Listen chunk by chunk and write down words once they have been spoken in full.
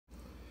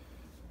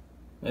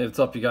Hey, what's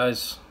up, you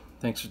guys?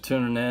 Thanks for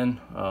tuning in.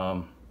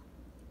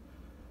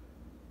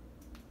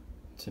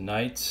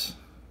 Tonight,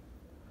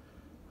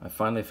 I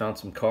finally found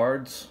some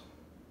cards.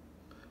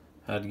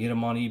 Had to get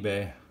them on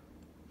eBay.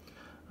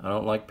 I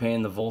don't like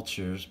paying the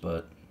vultures,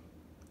 but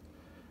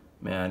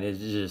man,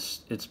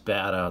 it's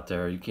bad out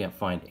there. You can't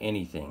find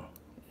anything.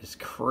 It's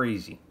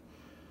crazy.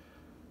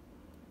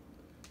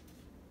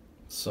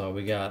 So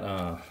we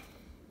got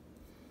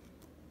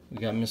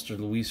Mr.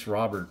 Luis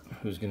Robert,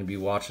 who's going to be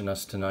watching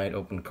us tonight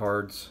open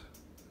cards.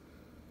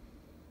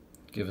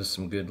 Give us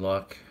some good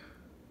luck.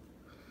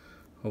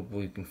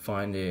 Hopefully we can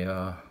find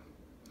a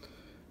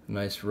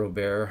nice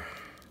Robert.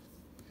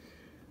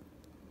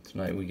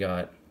 Tonight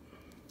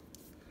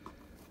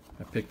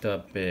I picked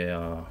up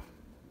a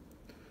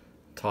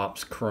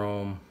Topps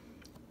Chrome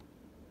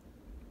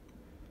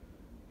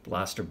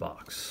blaster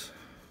box.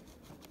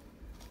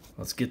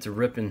 Let's get to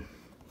ripping.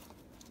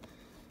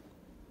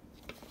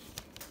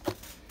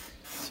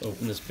 Let's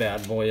open this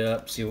bad boy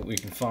up, see what we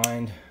can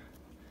find.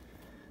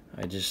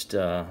 I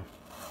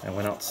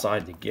went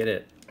outside to get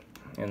it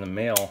in the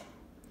mail,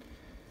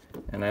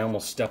 and I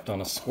almost stepped on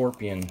a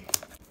scorpion.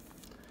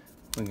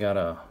 We got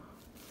a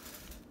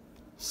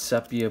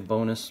sepia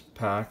bonus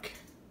pack.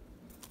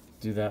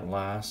 Do that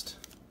last.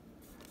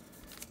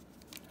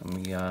 And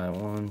we got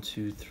 1,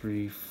 2,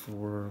 3,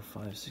 4,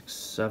 5, 6,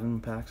 7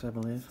 packs, I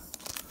believe.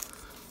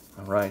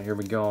 All right, here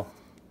we go.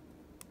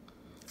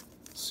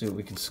 Let's see what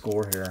we can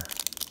score here.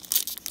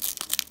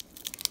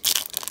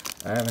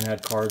 I haven't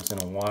had cards in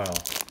a while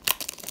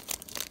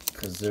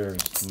because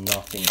there's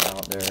nothing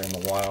out there in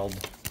the wild.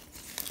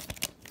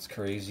 It's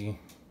crazy.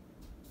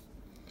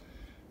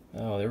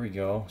 Oh, there we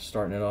go.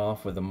 Starting it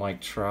off with a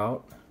Mike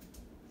Trout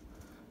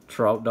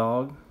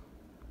dog.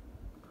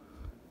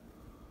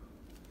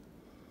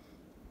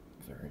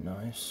 Very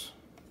nice.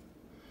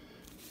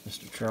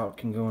 Mr. Trout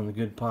can go in the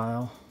good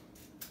pile.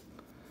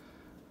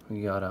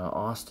 We got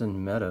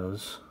Austin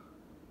Meadows.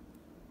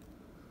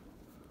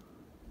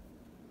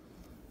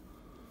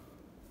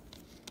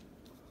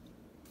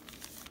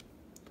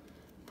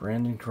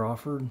 Brandon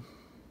Crawford.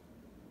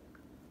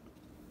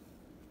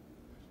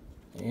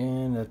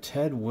 And a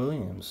Ted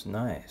Williams.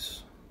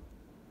 Nice.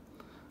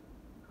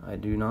 I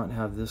do not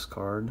have this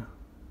card.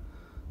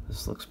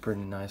 This looks pretty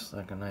nice,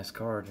 like a nice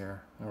card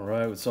here.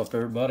 Alright, what's up,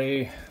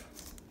 everybody?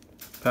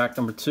 Pack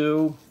number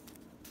 2.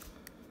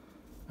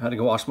 I had to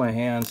go wash my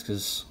hands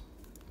because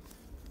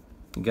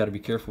you got to be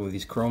careful with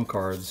these chrome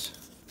cards.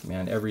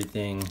 Man,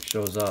 everything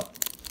shows up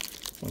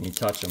when you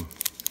touch them.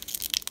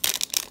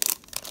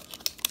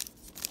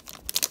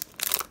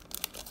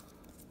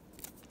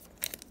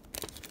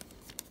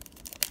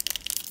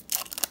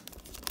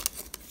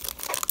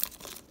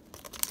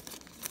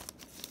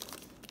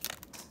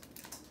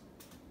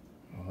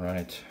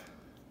 Right.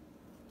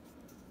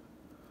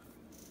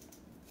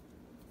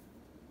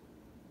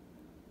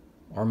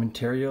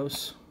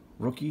 Armenterios,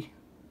 rookie.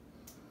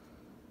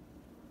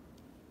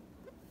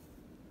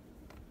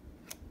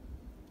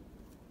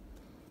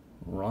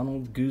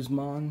 Ronald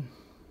Guzman.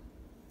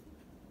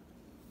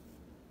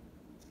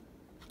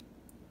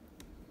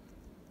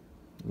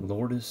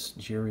 Lourdes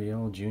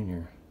Gurriel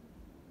Jr.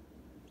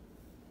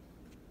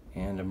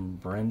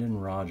 And Brendan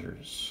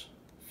Rodgers,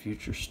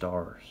 future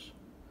stars.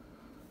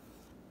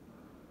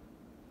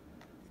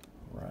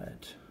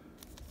 Right.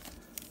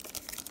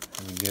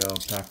 Here we go,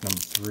 pack number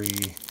 3.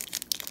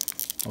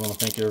 I want to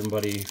thank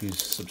everybody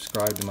who's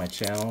subscribed to my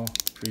channel.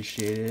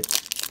 Appreciate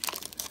it.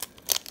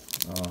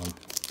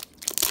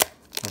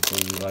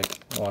 Hopefully you like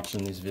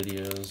watching these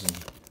videos.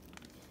 And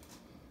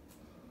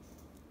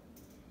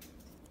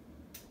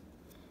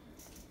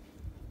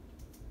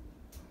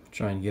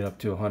try and get up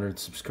to 100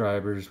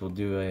 subscribers. We'll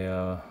do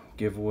a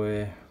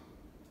giveaway.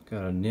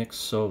 Got a Nick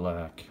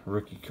Solak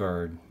rookie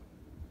card.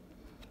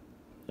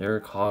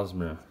 Eric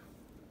Hosmer,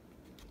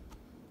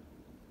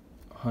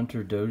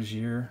 Hunter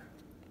Dozier.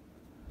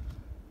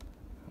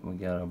 We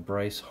got a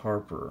Bryce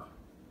Harper.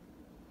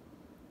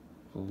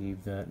 I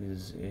believe that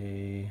is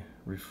a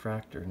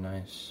refractor.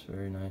 Nice,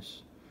 very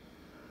nice.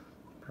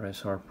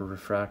 Bryce Harper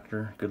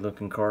refractor. Good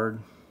looking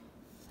card.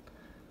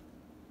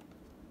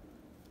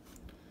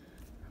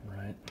 All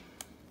right.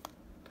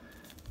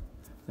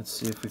 Let's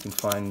see if we can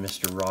find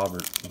Mr.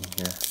 Robert in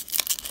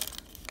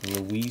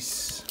here.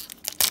 Luis.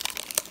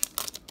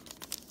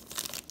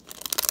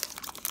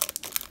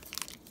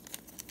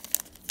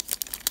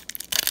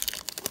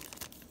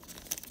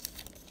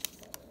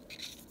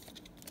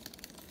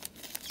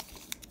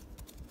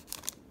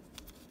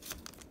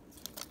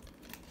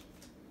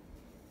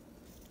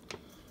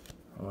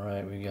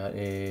 Alright, we got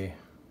a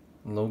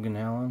Logan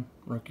Allen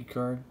rookie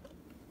card.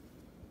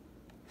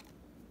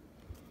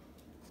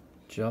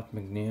 Jeff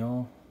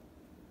McNeil.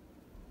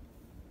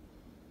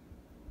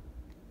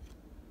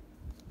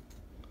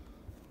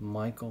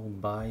 Michael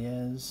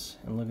Baez.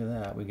 And look at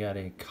that, we got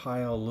a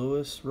Kyle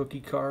Lewis rookie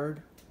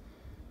card.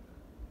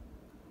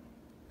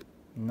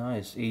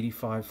 Nice,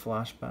 85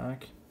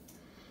 flashback.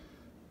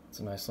 That's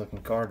a nice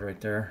looking card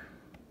right there.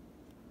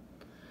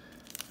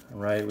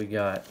 Alright, we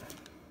got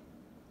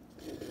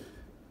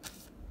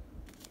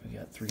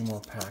got 3 more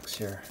packs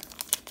here.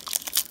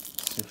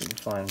 Let's see if we can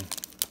find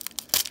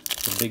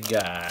the big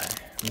guy,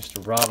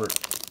 Mr. Robert.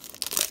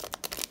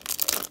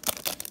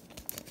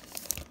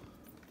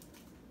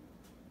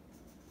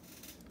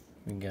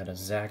 We got a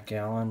Zach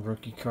Gallen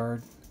rookie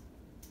card.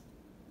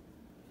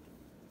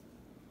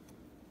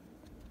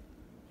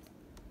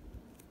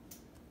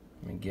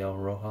 Miguel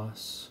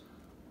Rojas.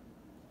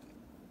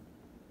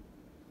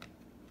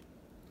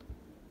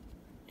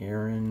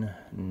 Aaron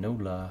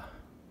Nola.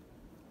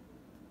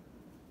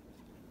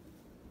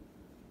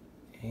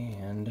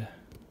 And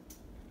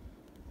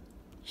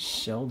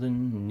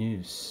Sheldon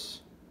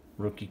Noose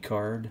rookie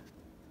card.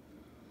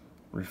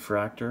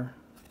 Refractor.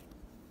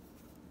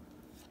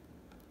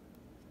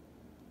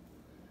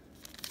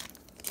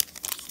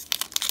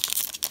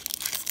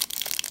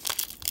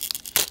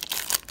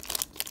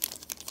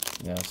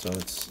 Yeah, so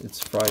it's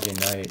Friday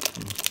night.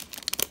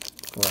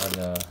 I'm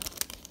glad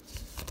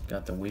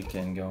got the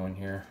weekend going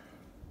here.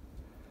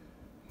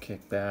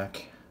 Kick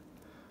back.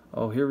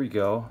 Oh, here we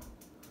go.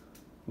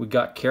 We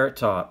got Carrot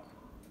Top.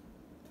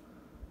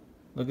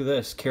 Look at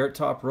this, Carrot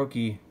Top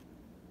rookie.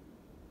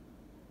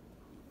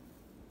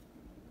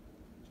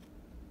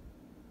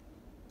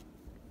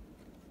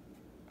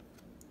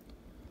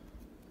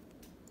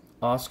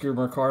 Oscar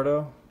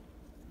Mercado.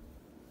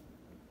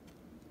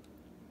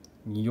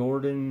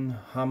 Jordan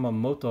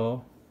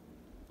Hamamoto.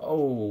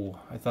 Oh,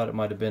 I thought it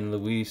might have been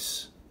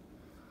Luis.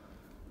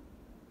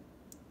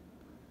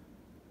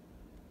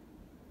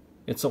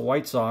 It's a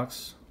White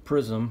Sox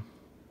Prism.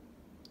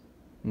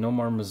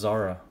 Nomar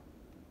Mazara.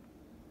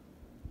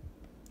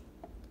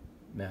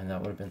 Man,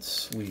 that would have been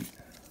sweet.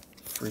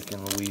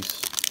 Freaking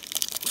Luis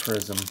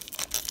Prism.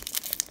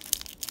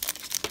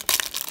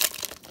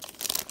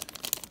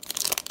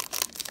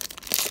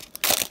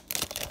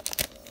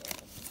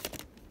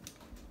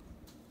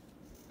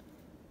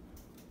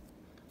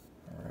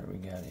 Alright, we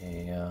got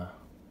a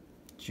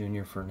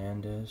Junior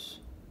Fernandez.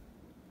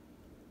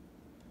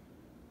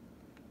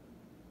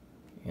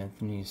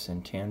 Anthony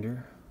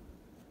Santander.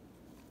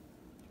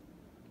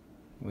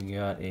 We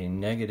got a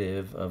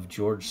negative of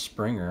George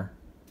Springer.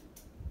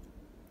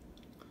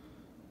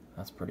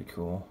 That's pretty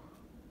cool.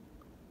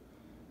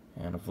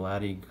 And a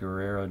Vladdy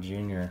Guerrero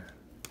Jr.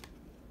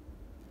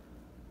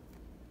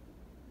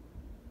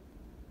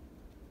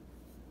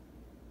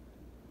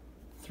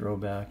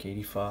 Throwback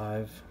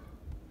 85.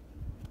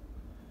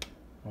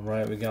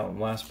 Alright, we got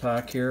one last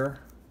pack here.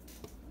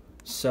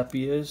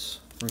 Sepias,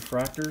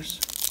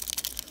 refractors.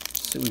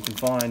 Let's see what we can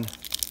find.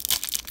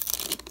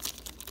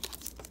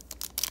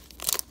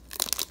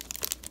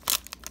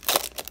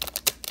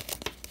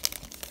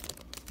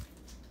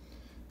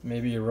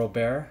 Maybe a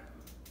Robert.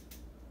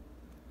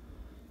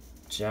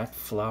 Jack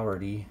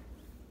Flaherty.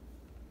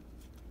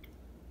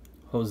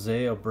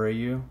 Jose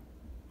Abreu.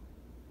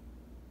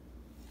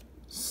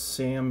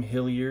 Sam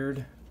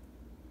Hilliard.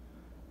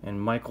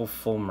 And Michael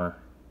Fulmer.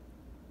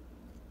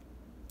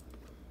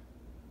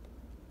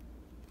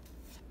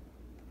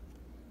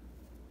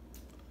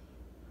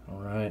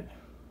 Alright,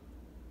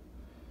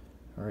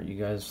 you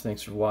guys,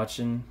 thanks for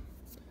watching.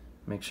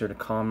 Make sure to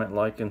comment,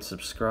 like, and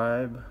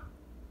subscribe.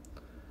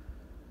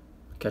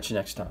 Catch you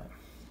next time.